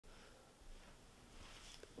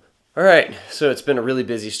Alright, so it's been a really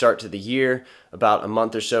busy start to the year. About a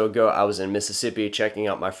month or so ago, I was in Mississippi checking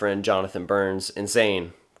out my friend Jonathan Burns'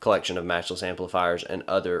 insane collection of matchless amplifiers and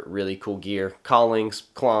other really cool gear. Callings,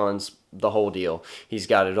 clones, the whole deal. He's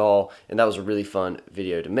got it all, and that was a really fun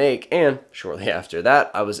video to make. And shortly after that,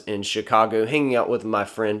 I was in Chicago hanging out with my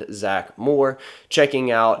friend Zach Moore, checking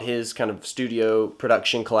out his kind of studio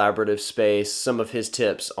production collaborative space, some of his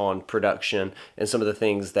tips on production, and some of the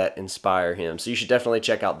things that inspire him. So you should definitely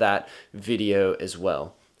check out that video as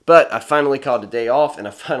well. But I finally called a day off, and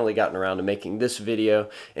I've finally gotten around to making this video.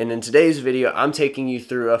 And in today's video, I'm taking you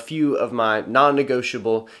through a few of my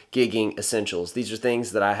non-negotiable gigging essentials. These are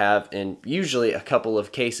things that I have in usually a couple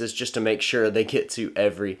of cases just to make sure they get to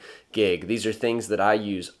every gig. These are things that I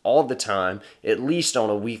use all the time, at least on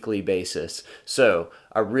a weekly basis. So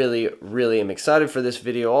I really am excited for this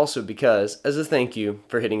video also because as a thank you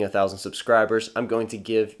for hitting 1,000 subscribers, I'm going to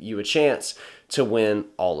give you a chance to win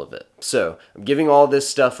all of it. So I'm giving all this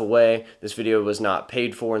stuff away. This video was not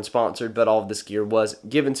paid for and sponsored, but all of this gear was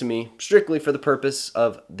given to me strictly for the purpose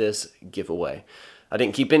of this giveaway. I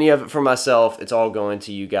didn't keep any of it for myself. It's all going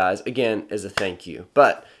to you guys, again, as a thank you.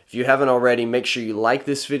 But if you haven't already, make sure you like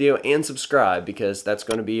this video and subscribe because that's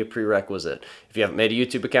going to be a prerequisite. If you haven't made a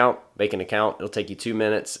YouTube account, make an account. It'll take you 2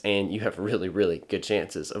 minutes and you have really good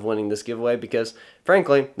chances of winning this giveaway because,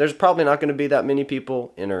 frankly, there's probably not going to be that many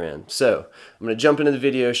people in or in. So I'm going to jump into the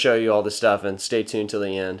video, show you all this stuff, and stay tuned till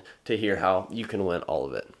the end to hear how you can win all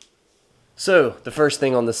of it. So, the first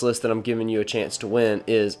thing on this list that I'm giving you a chance to win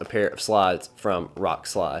is a pair of slides from Rock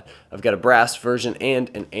Slide. I've got a brass version and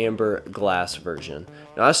an amber glass version.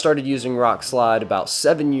 Now, I started using Rock Slide about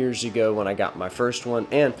 7 years ago when I got my first one,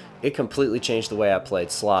 and it completely changed the way I played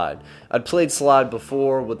slide. I'd played slide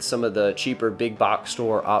before with some of the cheaper big box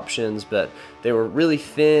store options, but they were really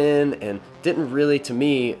thin and didn't really, to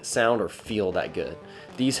me, sound or feel that good.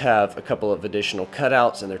 These have a couple of additional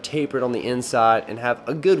cutouts and they're tapered on the inside and have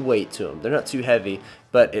a good weight to them. They're not too heavy,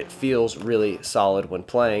 but it feels really solid when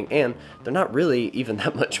playing, and they're not really even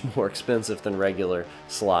that much more expensive than regular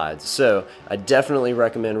slides. So I definitely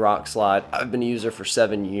recommend Rock Slide. I've been a user for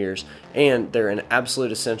 7 years, and they're an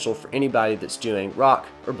absolute essential for anybody that's doing rock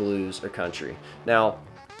or blues or country. Now,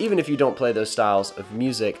 even if you don't play those styles of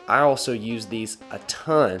music, I also use these a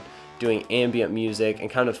ton doing ambient music and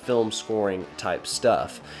kind of film scoring type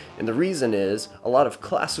stuff. And the reason is a lot of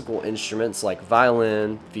classical instruments like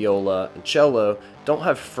violin, viola, and cello don't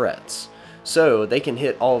have frets. So they can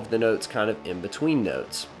hit all of the notes kind of in between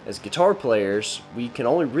notes. As guitar players, we can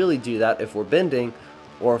only really do that if we're bending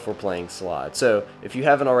or if we're playing slide. So if you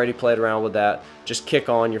haven't already played around with that, just kick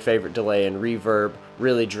on your favorite delay and reverb,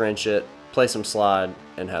 really drench it, play some slide,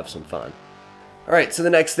 and have some fun. Alright, so the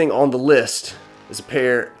next thing on the list is a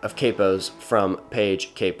pair of Capos from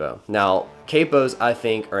Page Capo. Now, Capos, I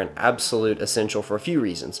think, are an absolute essential for a few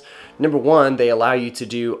reasons. Number one, they allow you to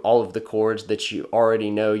do all of the chords that you already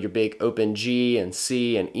know, your big open G and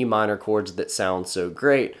C and E minor chords that sound so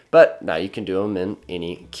great, but now you can do them in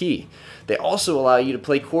any key. They also allow you to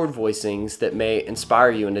play chord voicings that may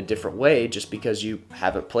inspire you in a different way just because you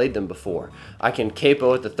haven't played them before. I can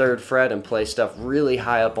capo at the 3rd fret and play stuff really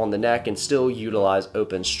high up on the neck and still utilize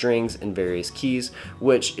open strings in various keys,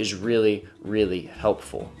 which is really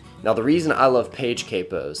helpful. Now, the reason I love Page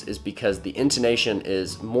Capos is because the intonation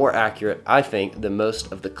is more accurate, I think, than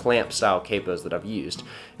most of the clamp style capos that I've used.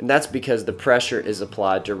 And that's because the pressure is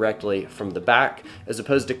applied directly from the back as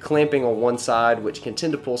opposed to clamping on one side, which can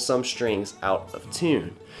tend to pull some strings out of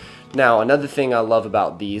tune. Now, another thing I love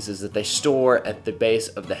about these is that they store at the base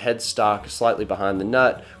of the headstock slightly behind the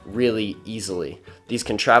nut really easily. These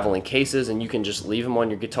can travel in cases and you can just leave them on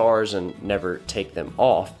your guitars and never take them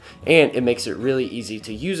off. And it makes it really easy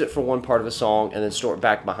to use it for one part of a song and then store it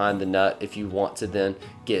back behind the nut if you want to then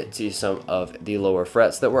get to some of the lower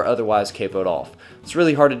frets that were otherwise capoed off. It's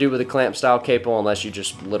really hard to do with a clamp style capo unless you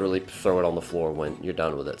just literally throw it on the floor when you're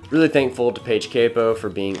done with it. Really thankful to Page Capo for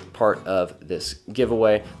being part of this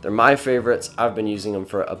giveaway. They're my favorites. I've been using them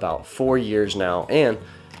for about 4 years now, and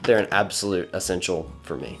they're an absolute essential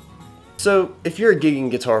for me. So if you're a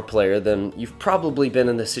gigging guitar player, then you've probably been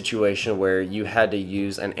in the situation where you had to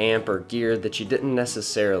use an amp or gear that you didn't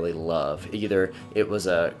necessarily love. Either it was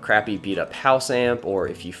a crappy beat up house amp, or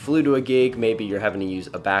if you flew to a gig, maybe you're having to use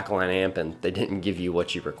a backline amp and they didn't give you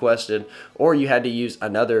what you requested, or you had to use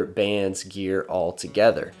another band's gear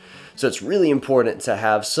altogether. So it's really important to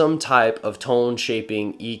have some type of tone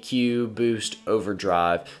shaping EQ, boost,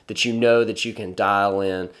 overdrive that you know that you can dial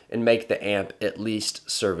in and make the amp at least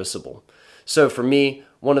serviceable. So for me,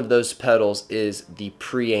 one of those pedals is the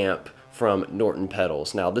Preamp from Norton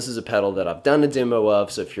pedals. Now this is a pedal that I've done a demo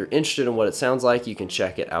of, so if you're interested in what it sounds like, you can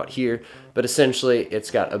check it out here. But essentially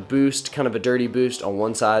it's got a boost, kind of a dirty boost on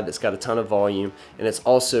one side that's got a ton of volume, and it's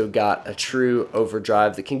also got a true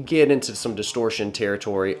overdrive that can get into some distortion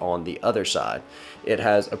territory on the other side. It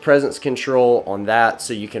has a presence control on that,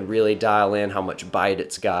 so you can really dial in how much bite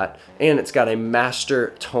it's got, and it's got a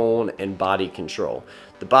master tone and body control.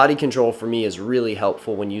 The body control for me is really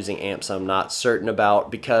helpful when using amps I'm not certain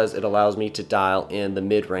about, because it allows me to dial in the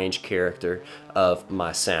mid-range character of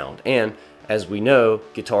my sound. And as we know,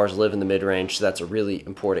 guitars live in the mid-range, so that's a really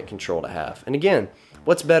important control to have. And again,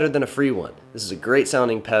 what's better than a free one? This is a great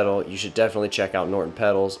sounding pedal. You should definitely check out Norton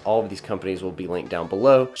pedals. All of these companies will be linked down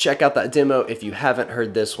below. Check out that demo if you haven't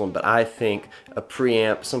heard this one, but I think a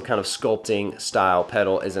preamp, some kind of sculpting style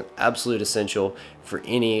pedal, is an absolute essential for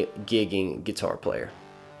any gigging guitar player.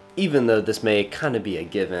 Even though this may kind of be a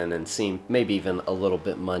given and seem maybe even a little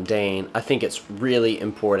bit mundane, I think it's really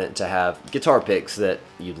important to have guitar picks that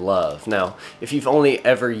you love. Now, if you've only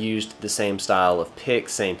ever used the same style of pick,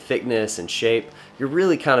 same thickness and shape, you're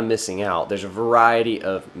really kind of missing out. There's a variety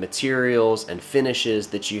of materials and finishes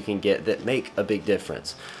that you can get that make a big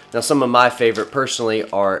difference. Now, some of my favorite personally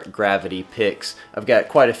are gravity picks. I've got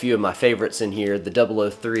quite a few of my favorites in here.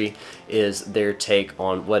 The 003 is their take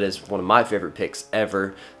on what is one of my favorite picks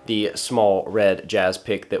ever, the small red jazz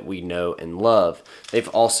pick that we know and love. They've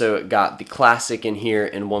also got the classic in here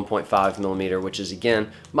in 1.5mm, which is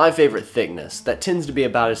again my favorite thickness. That tends to be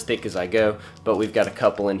about as thick as I go, but we've got a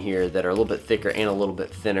couple in here that are a little bit thicker and a little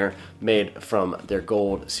bit thinner, made from their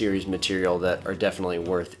gold series material, that are definitely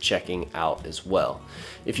worth checking out as well.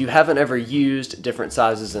 If you haven't ever used different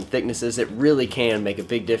sizes and thicknesses, it really can make a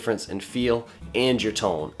big difference in feel and your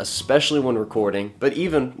tone, especially when recording, but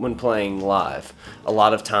even when playing live. A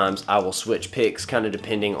lot of times I will switch picks kind of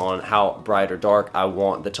depending on how bright or dark I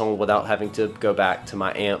want the tone without having to go back to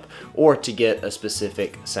my amp or to get a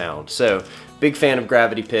specific sound. So big fan of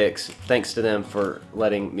gravity picks. Thanks to them for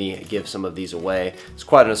letting me give some of these away. It's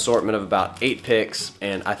quite an assortment of about 8 picks,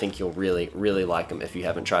 and I think you'll really like them if you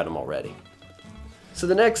haven't tried them already. So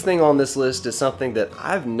the next thing on this list is something that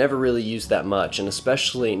I've never really used that much, and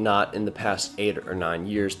especially not in the past 8 or 9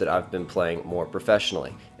 years that I've been playing more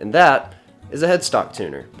professionally, and that is a headstock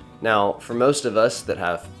tuner. Now, for most of us that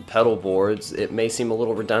have pedal boards, it may seem a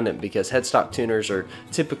little redundant because headstock tuners are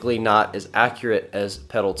typically not as accurate as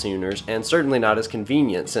pedal tuners, and certainly not as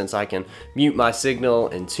convenient, since I can mute my signal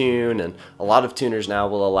and tune, and a lot of tuners now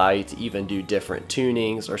will allow you to even do different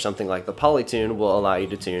tunings, or something like the Polytune will allow you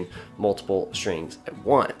to tune multiple strings at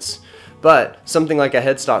once. But something like a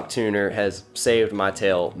headstock tuner has saved my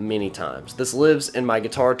tail many times. This lives in my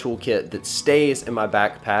guitar toolkit that stays in my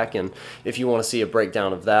backpack, and if you want to see a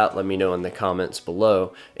breakdown of that, let me know in the comments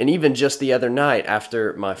below. And even just the other night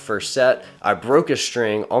after my first set, I broke a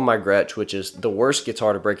string on my Gretsch, which is the worst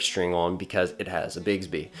guitar to break a string on because it has a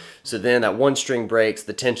Bigsby. So then that one string breaks,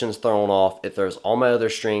 the tension's thrown off, it throws all my other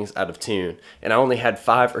strings out of tune, and I only had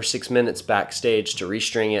 5 or 6 minutes backstage to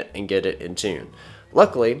restring it and get it in tune.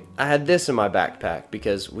 Luckily, I had this in my backpack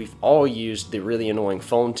because we've all used the really annoying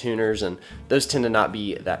phone tuners, and those tend to not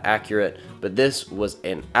be that accurate, but this was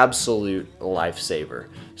an absolute lifesaver.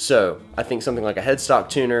 So I think something like a headstock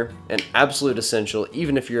tuner, an absolute essential,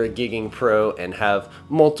 even if you're a gigging pro and have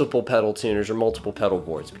multiple pedal tuners or multiple pedal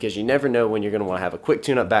boards, because you never know when you're going to want to have a quick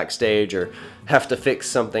tune-up backstage or have to fix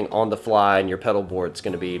something on the fly and your pedal board's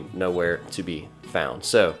going to be nowhere to be found.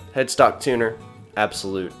 So headstock tuner,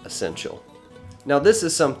 absolute essential. Now this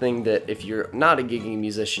is something that if you're not a gigging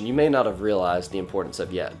musician, you may not have realized the importance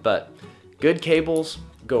of yet, but good cables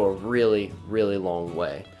go a really long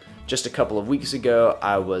way. Just a couple of weeks ago,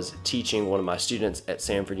 I was teaching one of my students at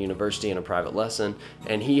Samford University in a private lesson,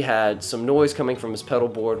 and he had some noise coming from his pedal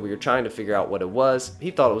board. We were trying to figure out what it was. He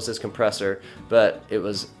thought it was his compressor, but it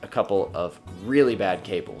was a couple of really bad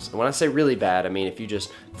cables. And when I say really bad, I mean if you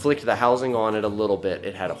just flicked the housing on it a little bit,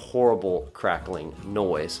 it had a horrible crackling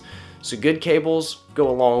noise. So good cables go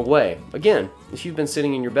a long way. Again, if you've been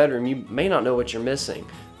sitting in your bedroom, you may not know what you're missing,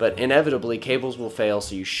 but inevitably cables will fail,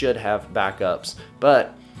 so you should have backups.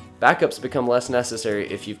 But backups become less necessary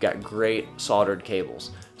if you've got great soldered cables.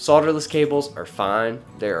 Solderless cables are fine.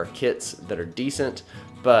 There are kits that are decent,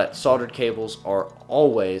 but soldered cables are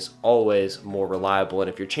always more reliable. And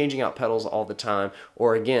if you're changing out pedals all the time,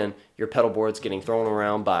 or again, your pedal board's getting thrown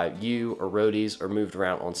around by you or roadies or moved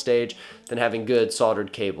around on stage, then having good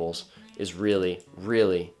soldered cables is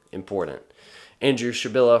really important. Andrew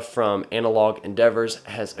Shabilla from Analog Endeavors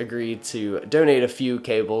has agreed to donate a few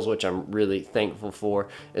cables, which I'm really thankful for,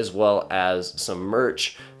 as well as some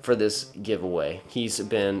merch for this giveaway. He's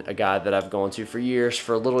been a guy that I've gone to for years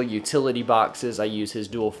for little utility boxes. I use his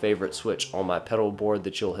dual favorite switch on my pedal board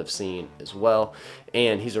that you'll have seen as well,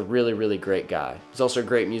 and he's a really great guy. He's also a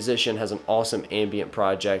great musician, has an awesome ambient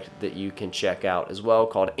project that you can check out as well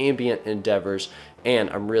called Ambient Endeavors, and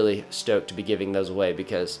I'm really stoked to be giving those away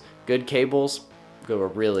because good cables go a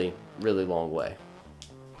really long way.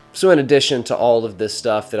 So in addition to all of this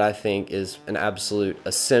stuff that I think is an absolute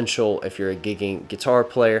essential if you're a gigging guitar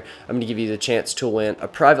player, I'm going to give you the chance to win a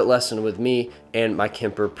private lesson with me and my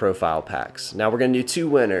Kemper Profile Packs. Now we're going to do 2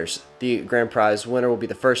 winners. The grand prize winner will be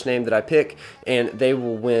the first name that I pick, and they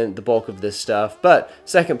will win the bulk of this stuff. But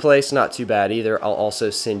second place, not too bad either. I'll also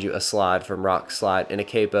send you a slide from Rock Slide and a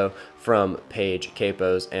capo from Page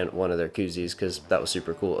Capos and one of their koozies, because that was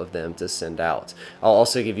super cool of them to send out. I'll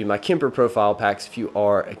also give you my Kemper Profile Packs if you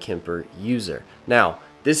are a Kemper user. Now,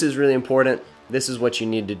 this is really important. This is what you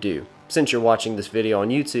need to do. Since you're watching this video on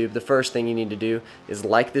YouTube, the first thing you need to do is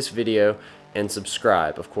like this video and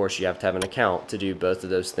subscribe. Of course, you have to have an account to do both of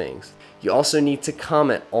those things. You also need to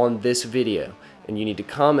comment on this video, and you need to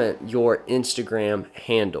comment your Instagram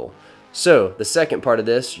handle. So the second part of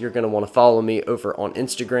this, you're going to want to follow me over on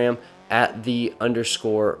Instagram at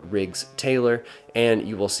 @the_RiggsTaylor, and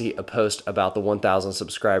you will see a post about the 1,000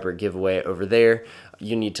 subscriber giveaway over there.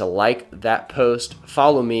 You need to like that post,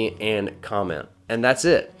 follow me, and comment. And that's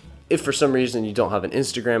it. If for some reason you don't have an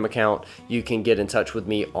Instagram account, you can get in touch with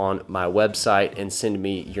me on my website and send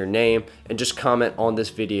me your name and just comment on this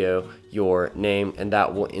video your name, and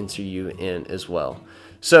that will enter you in as well.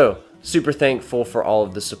 So super thankful for all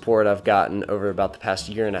of the support I've gotten over about the past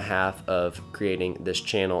 1.5 years of creating this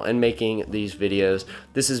channel and making these videos.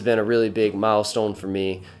 This has been a really big milestone for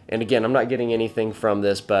me. And again, I'm not getting anything from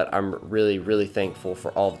this, but I'm really thankful for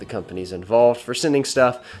all of the companies involved for sending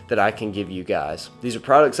stuff that I can give you guys. These are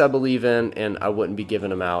products I believe in, and I wouldn't be giving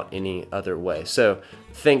them out any other way. So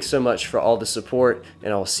thanks so much for all the support,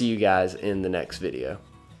 and I'll see you guys in the next video.